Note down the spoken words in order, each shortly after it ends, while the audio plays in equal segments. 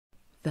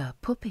The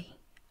Puppy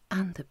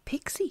and the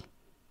Pixie.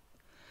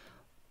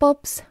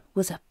 Bobs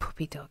was a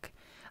puppy dog,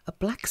 a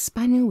black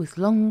spaniel with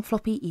long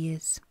floppy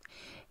ears.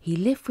 He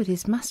lived with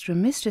his master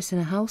and mistress in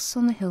a house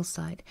on the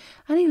hillside,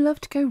 and he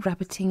loved to go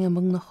rabbiting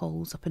among the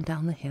holes up and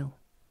down the hill.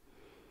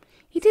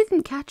 He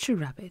didn't catch a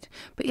rabbit,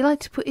 but he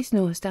liked to put his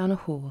nose down a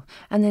hole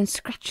and then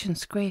scratch and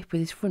scrape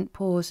with his front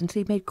paws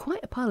until he made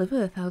quite a pile of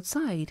earth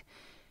outside.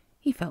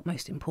 He felt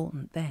most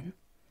important then.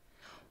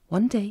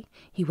 One day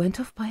he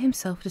went off by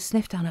himself to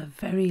sniff down a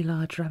very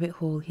large rabbit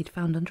hole he'd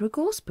found under a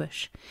gorse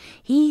bush.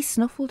 He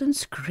snuffled and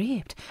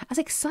scraped, as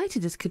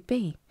excited as could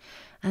be,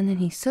 and then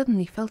he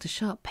suddenly felt a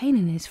sharp pain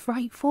in his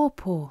right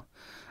forepaw.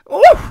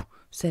 "Oh!"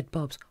 said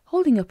Bobs,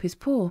 holding up his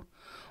paw.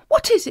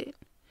 "What is it?"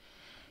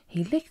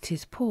 He licked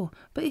his paw,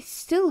 but it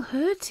still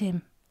hurt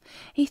him.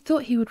 He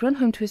thought he would run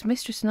home to his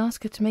mistress and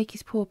ask her to make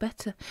his paw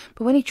better,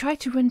 but when he tried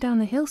to run down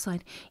the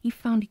hillside, he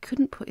found he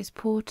couldn't put his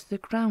paw to the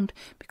ground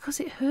because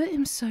it hurt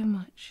him so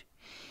much.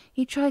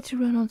 He tried to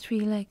run on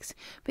 3 legs,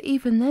 but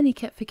even then he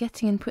kept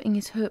forgetting and putting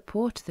his hurt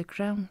paw to the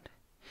ground.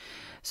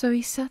 So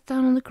he sat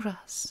down on the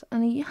grass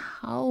and he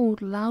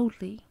howled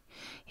loudly.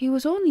 He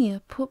was only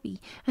a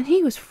puppy and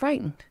he was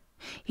frightened.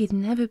 He'd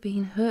never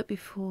been hurt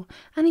before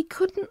and he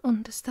couldn't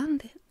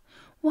understand it.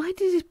 Why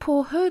did his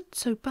paw hurt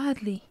so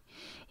badly?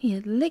 He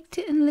had licked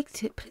it and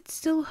licked it, but it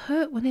still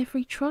hurt whenever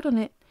he trod on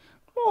it.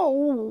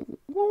 "Oh,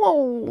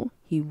 oh,"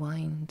 he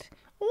whined.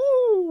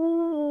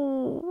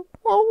 "Oh,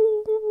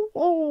 oh,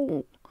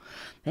 oh."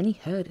 Then he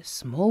heard a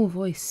small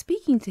voice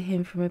speaking to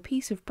him from a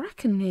piece of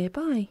bracken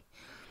nearby.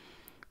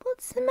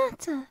 "What's the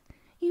matter?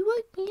 You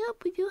woke me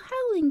up with your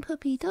howling,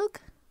 puppy dog.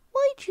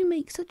 Why'd you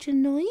make such a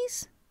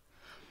noise?"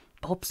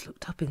 Bobs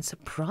looked up in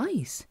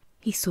surprise.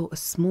 He saw a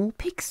small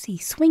pixie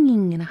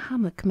swinging in a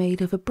hammock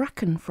made of a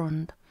bracken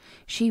frond.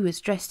 She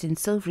was dressed in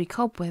silvery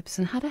cobwebs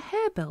and had a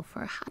harebell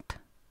for a hat.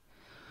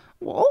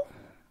 "Well,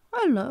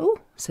 hello,"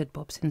 said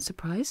Bobs in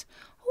surprise.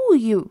 "Who are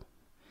you?"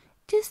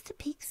 "Just a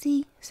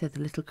pixie," said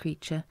the little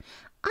creature.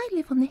 "I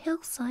live on the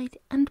hillside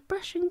and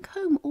brush and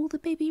comb all the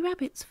baby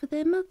rabbits for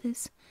their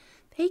mothers.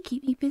 They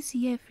keep me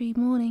busy every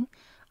morning,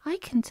 I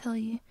can tell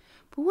you.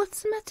 But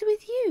what's the matter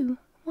with you?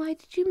 Why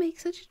did you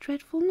make such a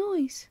dreadful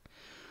noise?"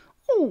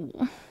 "Oh,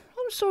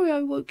 I'm sorry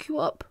I woke you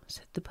up,"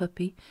 said the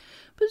puppy,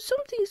 "but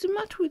something's the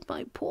matter with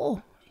my paw.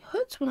 It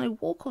hurts when I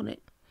walk on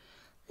it."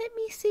 "Let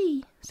me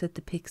see," said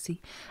the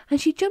pixie, and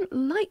she jumped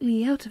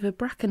lightly out of her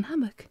bracken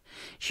hammock.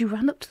 She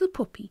ran up to the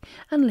puppy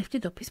and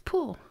lifted up his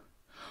paw.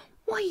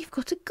 "Why, you've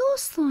got a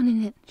gorse thorn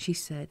in it," she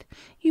said.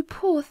 "You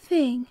poor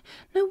thing.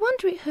 No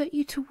wonder it hurt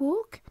you to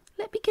walk.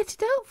 Let me get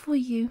it out for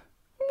you."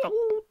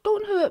 "No,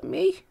 don't hurt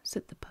me,"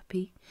 said the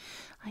puppy.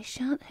 "I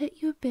shan't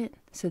hurt you a bit,"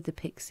 said the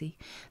pixie.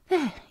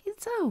 "There,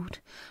 it's out.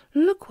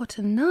 Look what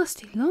a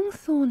nasty long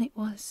thorn it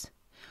was."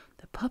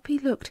 The puppy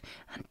looked,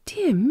 and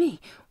dear me,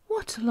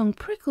 what a long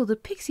prickle the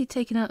pixie had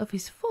taken out of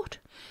his foot.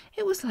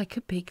 It was like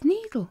a big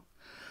needle.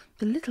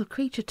 The little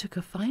creature took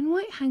a fine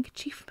white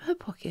handkerchief from her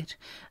pocket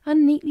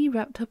and neatly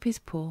wrapped up his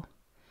paw.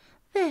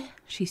 "There,"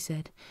 she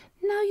said,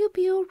 "now you'll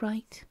be all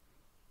right."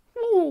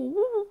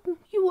 "Oh,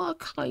 you are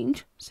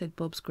kind," said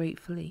Bobs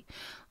gratefully.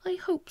 "I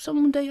hope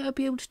some day I'll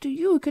be able to do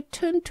you a good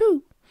turn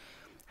too."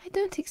 "I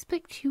don't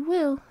expect you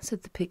will,"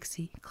 said the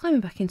pixie,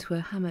 climbing back into her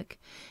hammock.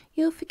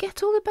 "You'll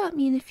forget all about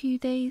me in a few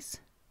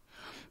days."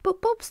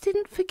 But Bobs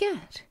didn't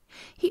forget.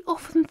 He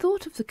often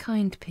thought of the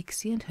kind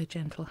pixie and her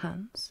gentle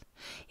hands.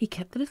 He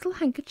kept the little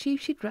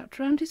handkerchief she'd wrapped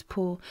around his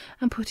paw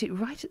and put it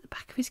right at the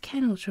back of his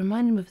kennel to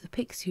remind him of the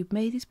pixie who'd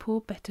made his paw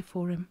better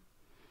for him.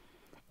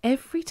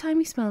 Every time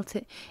he smelt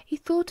it, he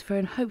thought of her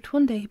and hoped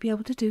one day he'd be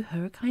able to do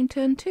her a kind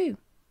turn too.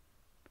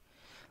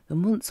 The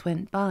months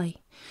went by.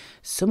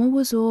 Summer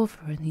was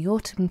over and the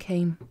autumn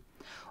came.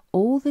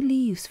 All the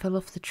leaves fell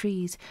off the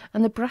trees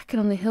and the bracken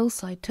on the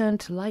hillside turned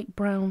to light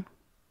brown.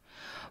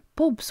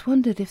 Bobs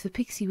wondered if the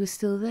pixie was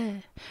still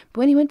there, but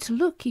when he went to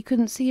look he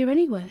couldn't see her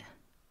anywhere.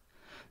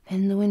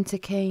 Then the winter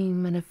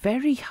came, and a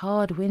very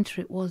hard winter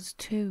it was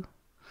too.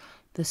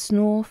 The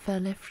snow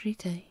fell every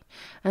day,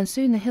 and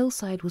soon the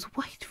hillside was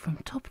white from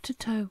top to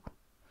toe.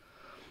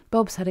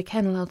 Bobs had a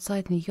kennel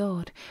outside in the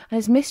yard, and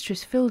his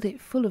mistress filled it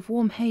full of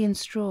warm hay and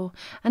straw,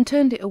 and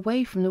turned it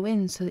away from the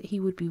wind so that he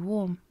would be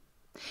warm.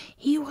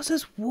 He was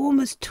as warm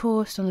as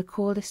toast on the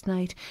coldest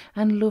night,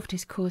 and loved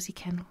his cosy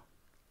kennel.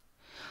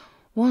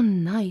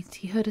 One night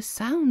he heard a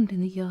sound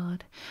in the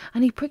yard,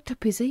 and he pricked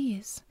up his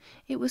ears.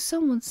 It was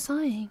someone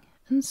sighing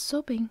and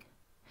sobbing.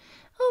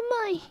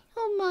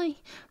 Oh my,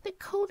 the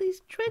cold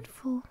is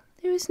dreadful.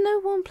 There is no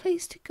warm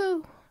place to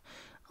go.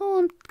 Oh,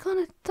 I'm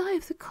gonna die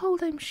of the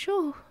cold, I'm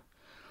sure."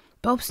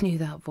 Bobs knew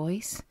that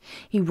voice.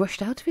 He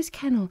rushed out of his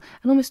kennel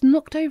and almost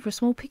knocked over a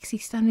small pixie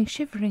standing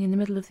shivering in the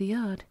middle of the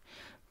yard.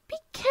 "Be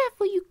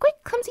careful, you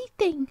great clumsy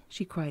thing,"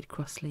 she cried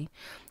crossly.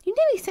 "You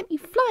nearly sent me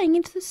flying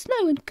into the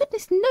snow, and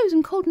goodness knows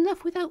I'm cold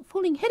enough without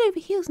falling head over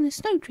heels in a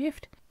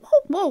snowdrift."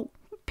 Whoa,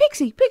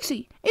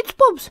 Pixie, it's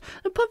Bobs,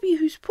 the puppy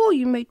whose paw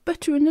you made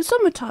better in the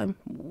summertime."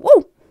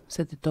 "Whoa,"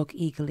 said the dog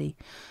eagerly.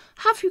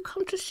 "Have you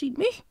come to see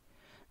me?"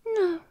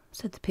 "No,"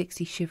 said the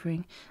pixie,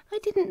 shivering. "I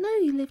didn't know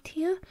you lived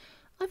here.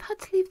 I've had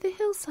to leave the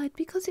hillside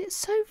because it's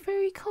so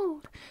very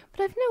cold, but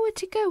I've nowhere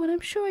to go and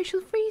I'm sure I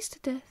shall freeze to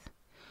death."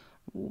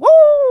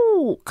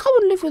 "Whoa! Come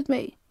and live with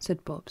me,"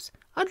 said Bobs.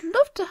 "I'd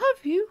love to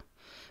have you."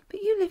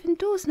 "But you live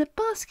indoors in a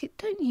basket,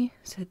 don't you?"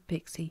 said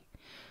Pixie.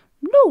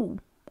 "No,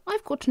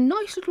 I've got a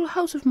nice little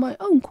house of my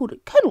own called a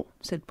kennel,"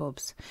 said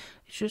Bobs.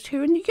 "It's just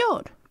here in the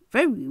yard,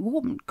 very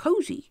warm and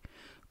cosy.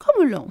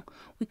 Come along,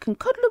 we can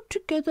cuddle up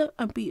together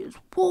and be as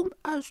warm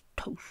as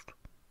toast."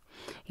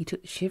 He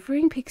took the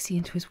shivering Pixie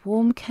into his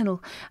warm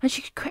kennel, and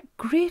she crept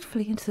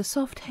gratefully into the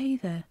soft hay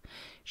there.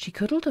 She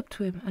cuddled up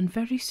to him, and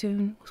very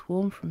soon was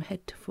warm from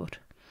head to foot.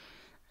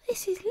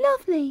 "This is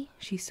lovely,"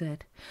 she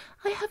said.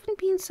 "I haven't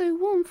been so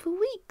warm for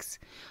weeks.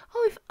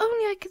 Oh, if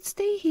only I could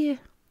stay here."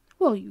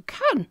 "Well, you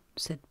can,"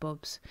 said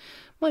Bobs.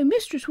 "My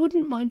mistress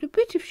wouldn't mind a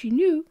bit if she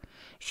knew.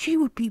 She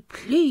would be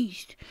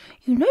pleased.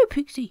 You know,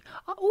 Pixie,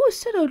 I always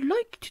said I'd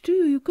like to do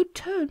you a good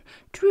turn,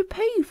 to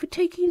repay you for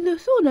taking the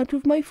thorn out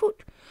of my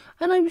foot,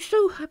 and I'm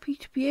so happy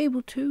to be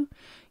able to.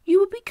 You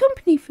will be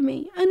company for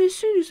me, and as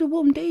soon as the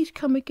warm days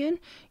come again,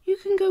 you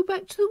can go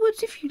back to the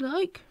woods if you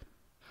like."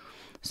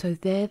 So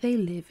there they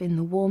live in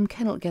the warm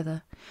kennel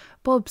together,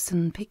 Bobs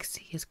and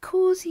Pixie, as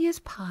cosy as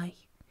pie.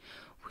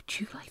 Would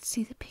you like to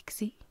see the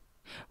Pixie?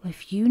 Well,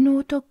 if you know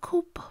a dog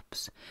called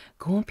Bobs,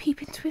 go and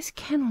peep into his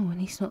kennel when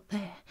he's not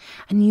there,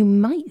 and you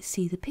might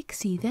see the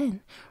Pixie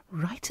then,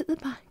 right at the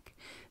back,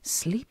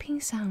 sleeping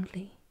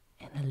soundly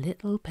in a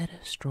little bed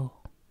of straw.